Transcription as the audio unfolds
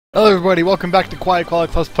Hello everybody, welcome back to Koala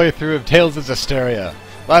Plus playthrough of Tales of Zestiria.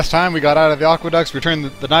 Last time we got out of the aqueducts, returned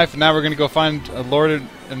the knife, and now we're going to go find a lord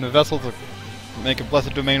and a vessel to make a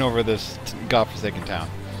blessed domain over this godforsaken town.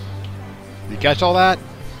 Did you catch all that?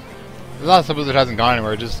 There's not some Blizzard hasn't gone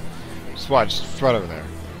anywhere, just watch, just right over there.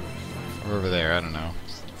 Or over there, I don't know.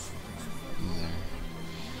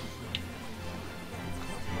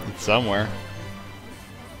 It's somewhere.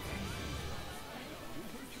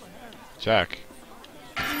 Check.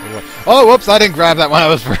 Oh, whoops! I didn't grab that when I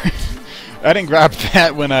was I didn't grab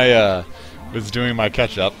that when I was doing my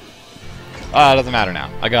catch-up. It doesn't matter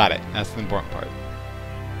now. I got it. That's the important part.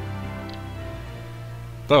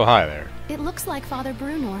 So, hi there. It looks like Father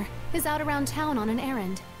Brunor is out around town on an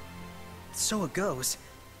errand. So it goes.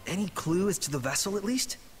 Any clue as to the vessel, at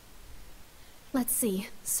least? Let's see.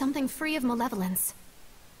 Something free of malevolence.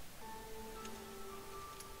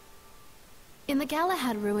 In the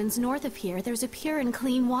Galahad ruins north of here, there's a pure and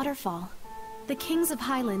clean waterfall. The kings of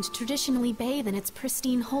Highland traditionally bathe in its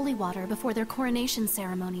pristine holy water before their coronation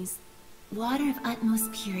ceremonies. Water of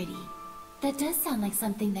utmost purity. That does sound like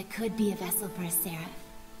something that could be a vessel for a seraph.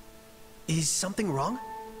 Is something wrong?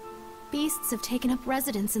 Beasts have taken up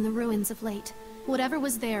residence in the ruins of late. Whatever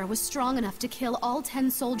was there was strong enough to kill all 10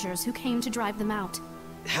 soldiers who came to drive them out.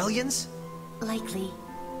 Hellions? Likely.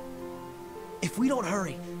 If we don't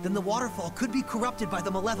hurry, then the waterfall could be corrupted by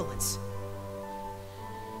the malevolence.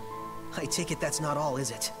 I take it that's not all,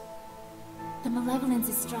 is it? The malevolence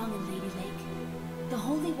is strong in Lady Lake. The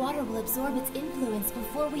holy water will absorb its influence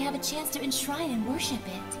before we have a chance to enshrine and worship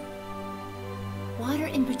it. Water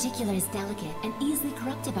in particular is delicate and easily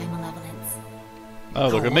corrupted by malevolence. Oh,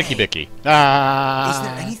 look at Mickey Bicky. Is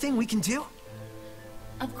there anything we can do?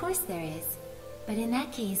 Of course there is. But in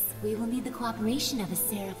that case, we will need the cooperation of a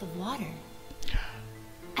seraph of water.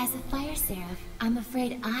 As a fire seraph, I'm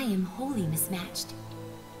afraid I am wholly mismatched.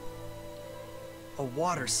 A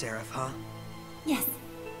water seraph, huh? Yes.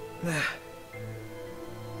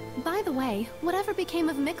 By the way, whatever became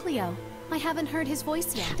of Mikleo? I haven't heard his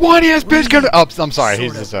voice yet. Whiny ass bitch! Oh, I'm sorry.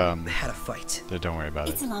 He's just had a fight. Don't worry about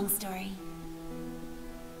it. It's a long story.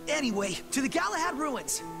 Anyway, to the Galahad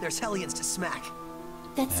ruins. There's Hellions to smack.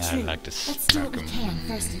 That's Yeah, true. I'd like to Let's do what we smack 'em. can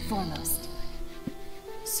first and foremost.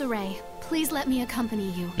 Sorey, please let me accompany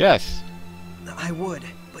you. Yes. I would,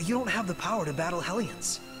 but you don't have the power to battle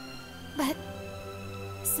Hellions. But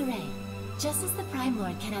Sorey, just as the Prime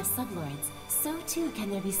Lord can have sublords, so too can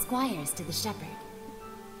there be squires to the Shepherd.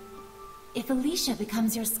 If Alisha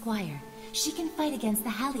becomes your squire, she can fight against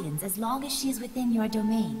the Hellions as long as she is within your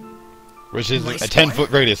domain. Which is Nice a 10-foot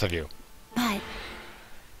radius of you. But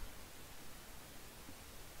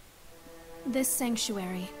this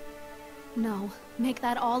sanctuary... No, make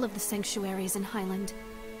that all of the sanctuaries in Highland.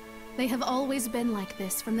 They have always been like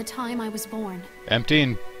this from the time I was born. Empty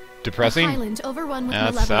and depressing. A Highland overrun with Yeah,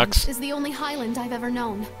 that malevolence sucks. is the only Highland I've ever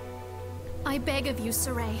known. I beg of you,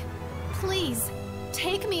 Sorey, please,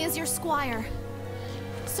 take me as your squire.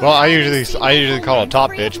 So Well, I may usually see my call a homeland top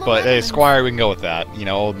free of bitch, but hey, malevolence. squire, we can go with that. You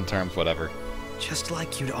know, olden terms, whatever. Just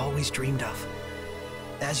like you'd always dreamed of.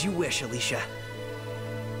 As you wish, Alisha.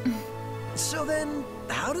 So then,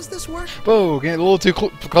 how does this work? Whoa, getting a little too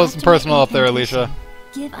close and after personal my up there, incantation, Alicia.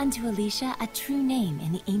 give unto Alisha a true name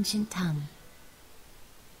in the ancient tongue.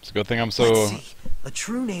 It's a good thing I'm Let's so... see. A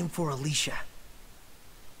true name for Alisha.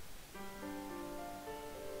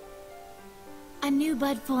 A new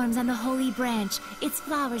bud forms on the holy branch. Its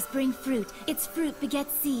flowers bring fruit. Its fruit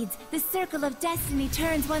begets seeds. The circle of destiny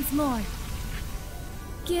turns once more.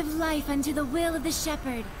 Give life unto the will of the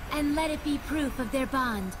shepherd, and let it be proof of their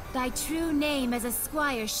bond. Thy true name as a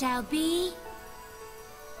squire shall be...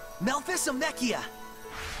 Melphisamechia!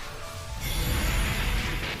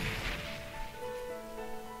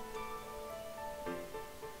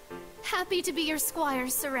 Happy to be your squire,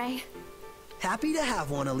 Sorey. Happy to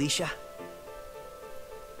have one, Alisha.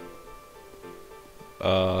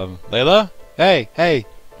 Layla? Hey,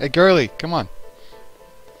 girly, come on.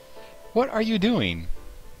 What are you doing?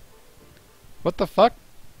 What the fuck?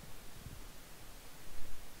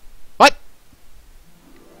 What?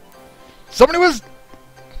 Somebody was...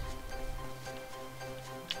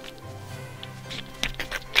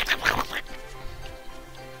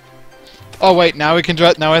 Oh wait, now we can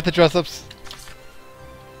dress. Now we have to dress up.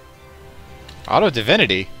 Auto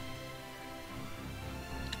divinity.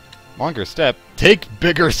 Longer step. Take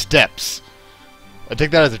bigger steps. I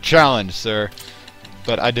take that as a challenge, sir.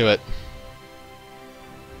 But I do it.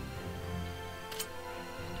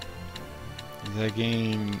 Does I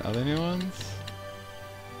gain other new ones?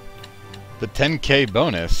 The 10k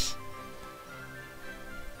bonus.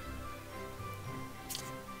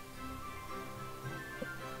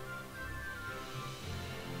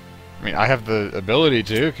 I mean, I have the ability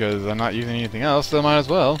to, because I'm not using anything else, so might as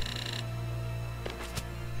well.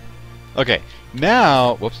 Okay,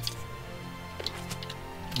 now... Whoops.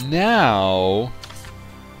 Now...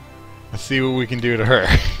 Let's see what we can do to her.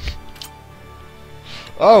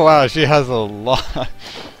 Oh, wow, she has a lot...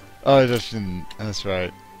 Oh, that's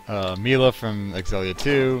right. Mila from Exelia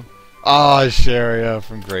 2. Ah, Sharia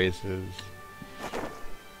from Graces.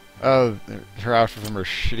 Oh, her outfit from her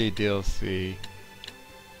shitty DLC.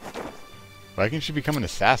 Why can't she become an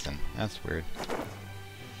assassin? That's weird.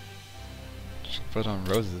 She put on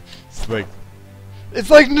roses. It's like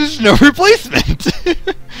there's no replacement.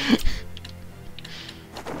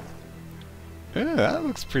 Yeah, that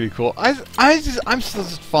looks pretty cool. I'm still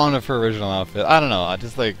just fond of her original outfit. I don't know. I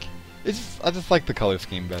just like the color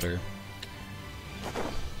scheme better.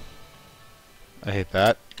 I hate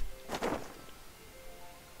that.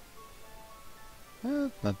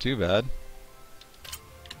 Not too bad.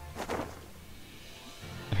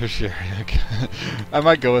 I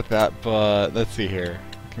might go with that, but let's see here.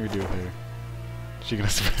 What can we do with her? She gonna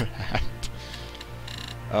wear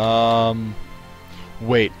that?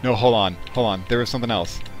 Wait, no, hold on. There was something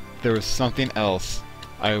else. There was something else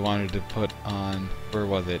I wanted to put on. Where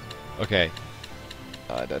was it? Okay.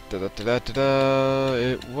 It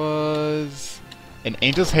was an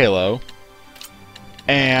Angel's Halo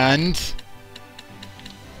and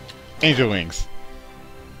Angel Wings.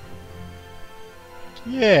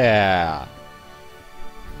 Yeah.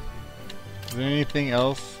 Is there anything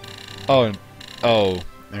else? Oh,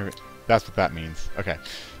 that's what that means. Okay,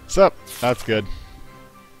 so that's good.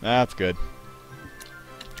 That's good.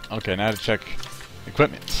 Okay, now to check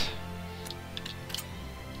equipment.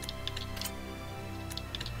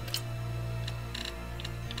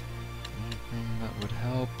 Anything that would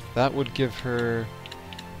help? That would give her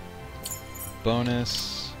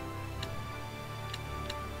bonus.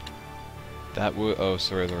 That would... Oh,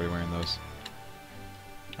 sorry, I was already wearing those.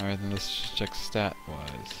 Alright, then let's just check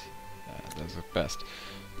stat-wise. Those look best.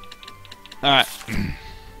 Alright.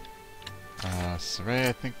 Sorey,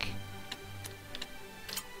 I think...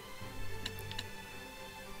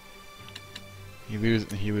 He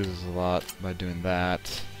loses a lot by doing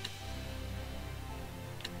that.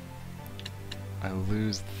 I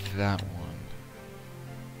lose that one.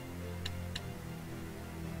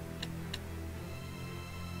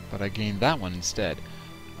 But I gained that one instead.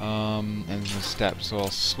 And the step, so I'll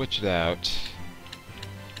switch it out.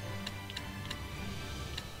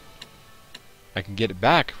 I can get it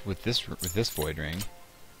back with this void ring.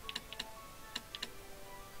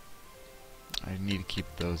 I need to keep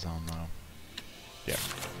those on though. Yeah.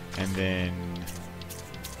 And then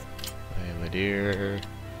Ladier.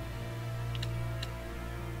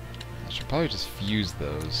 I should probably just fuse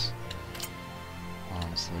those.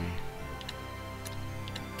 Honestly.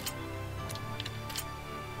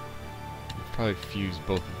 Probably fuse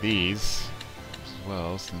both of these as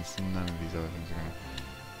well, since none of these other things are gonna...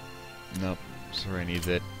 Nope, Sorey needs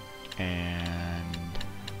it. And...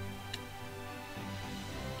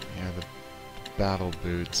 yeah, the battle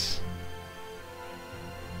boots.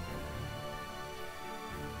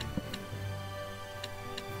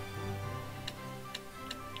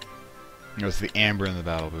 No, it's the amber and the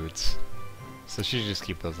battle boots. So she should just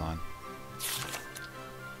keep those on.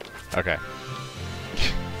 Okay.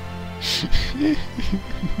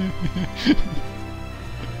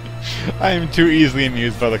 I am too easily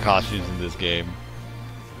amused by the costumes in this game.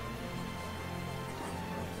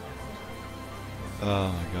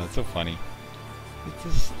 Oh my god, it's so funny.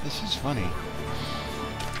 It's just funny.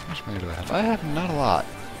 How much money do I have? I have not a lot.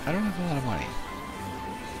 I don't have a lot of money.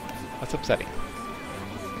 That's upsetting.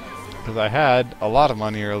 Because I had a lot of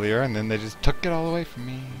money earlier and then they just took it all away from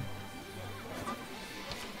me.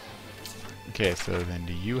 Okay, so then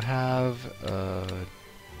do you have,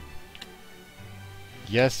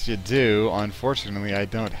 yes you do. Unfortunately, I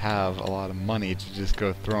don't have a lot of money to just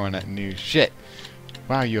go throwing at new shit.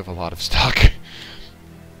 Wow, you have a lot of stock.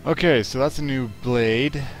 Okay, so that's a new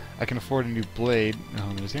blade. I can afford a new blade.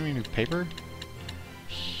 Does he have any new paper?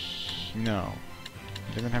 No.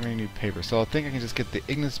 He doesn't have any new paper. So I think I can just get the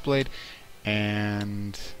Ignis blade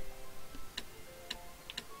and...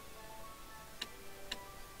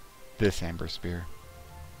 this amber spear.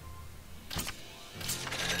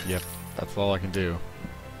 Yep, that's all I can do.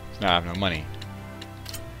 So now I have no money.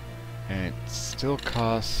 And it still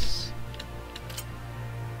costs...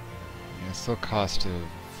 yeah, it still costs to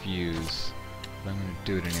fuse. But I'm gonna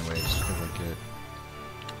do it anyway just because I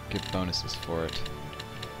get bonuses for it.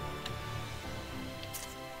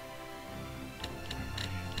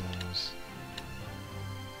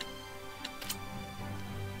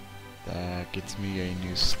 That gets me a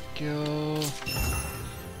new skill.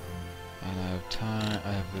 And I have time.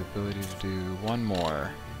 I have the ability to do one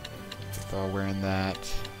more. While wearing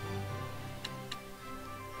that.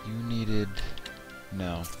 You needed.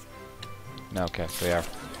 No. No, okay, so yeah.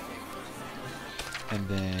 And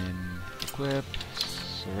then equip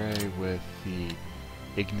Sorey with the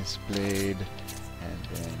Ignis Blade. And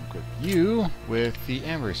then equip you with the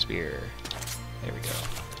Amber Spear. There we go.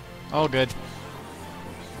 All good.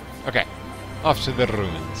 Okay. Off to the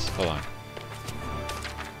ruins. Hold on.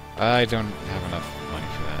 I don't have enough money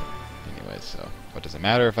for that anyway, so what does it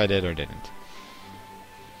matter if I did or didn't?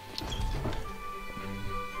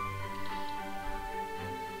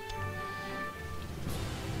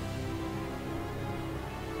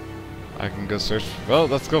 I can go search. Well,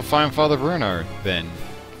 let's go find Father Brunar then.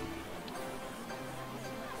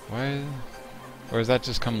 Why? Or does that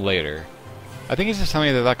just come later? I think he's just telling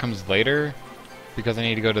me that that comes later because I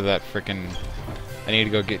need to go to that frickin'. I need to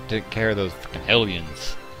go take care of those frickin'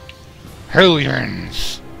 aliens.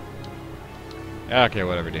 Hellions! Okay,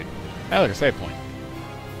 whatever, dude. I like a save point.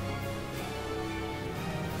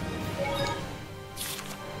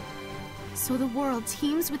 So the world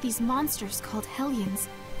teems with these monsters called Hellions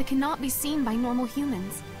that cannot be seen by normal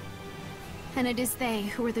humans. And it is they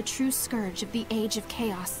who are the true scourge of the Age of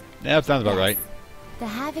Chaos. Yeah, that sounds about right. The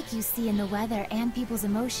havoc you see in the weather and people's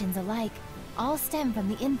emotions alike all stem from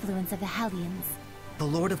the influence of the Hellions. The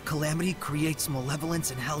Lord of Calamity creates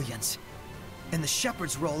malevolence and Hellions. And the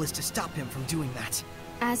Shepherd's role is to stop him from doing that.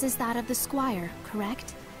 As is that of the Squire,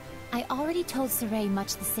 correct? I already told Sorey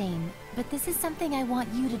much the same, but this is something I want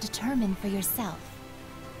you to determine for yourself.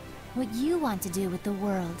 What you want to do with the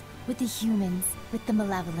world, with the humans, with the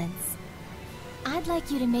malevolence. I'd like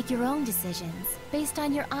you to make your own decisions, based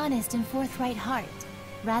on your honest and forthright heart,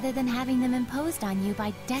 rather than having them imposed on you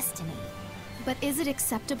by destiny. But is it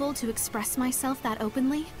acceptable to express myself that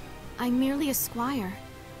openly? I'm merely a squire.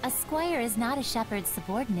 A squire is not a shepherd's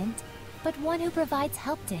subordinate, but one who provides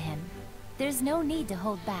help to him. There's no need to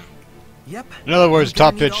hold back. Yep. In other words, I'm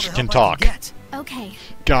gonna Top need all Pitch the can help I talk. get. Okay.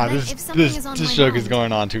 God, then this if something is on my joke is mind,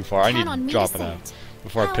 going on too far. I count need on to me drop to it say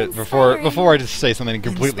out it. before How before I just say something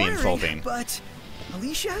completely Inspiring, insulting. But,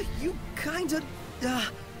 Alisha, you kinda,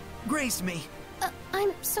 grazed me.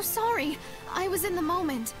 I'm so sorry. I was in the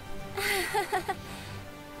moment.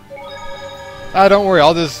 Ah, don't worry.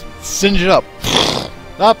 I'll just singe it up.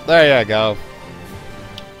 Up there you go.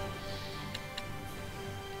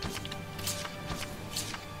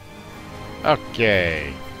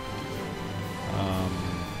 Okay.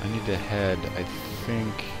 I need to head, I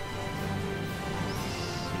think. Let's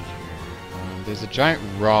see here. There's a giant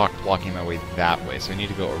rock blocking my way that way, so I need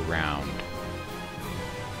to go around.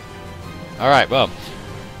 Alright, well.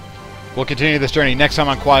 We'll continue this journey next time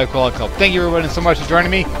on Koala. Thank you everybody so much for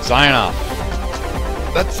joining me. Sign off.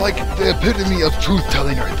 That's like the epitome of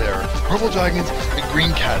truth-telling right there. Purple dragons and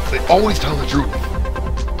green cats, they always tell the truth.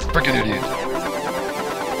 Frickin' idiot.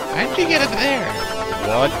 How did you get up there?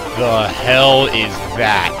 What the hell is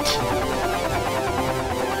that?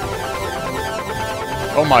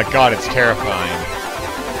 Oh my god, it's terrifying.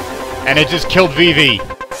 And it just killed Vivi.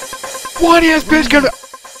 What is bitch gonna...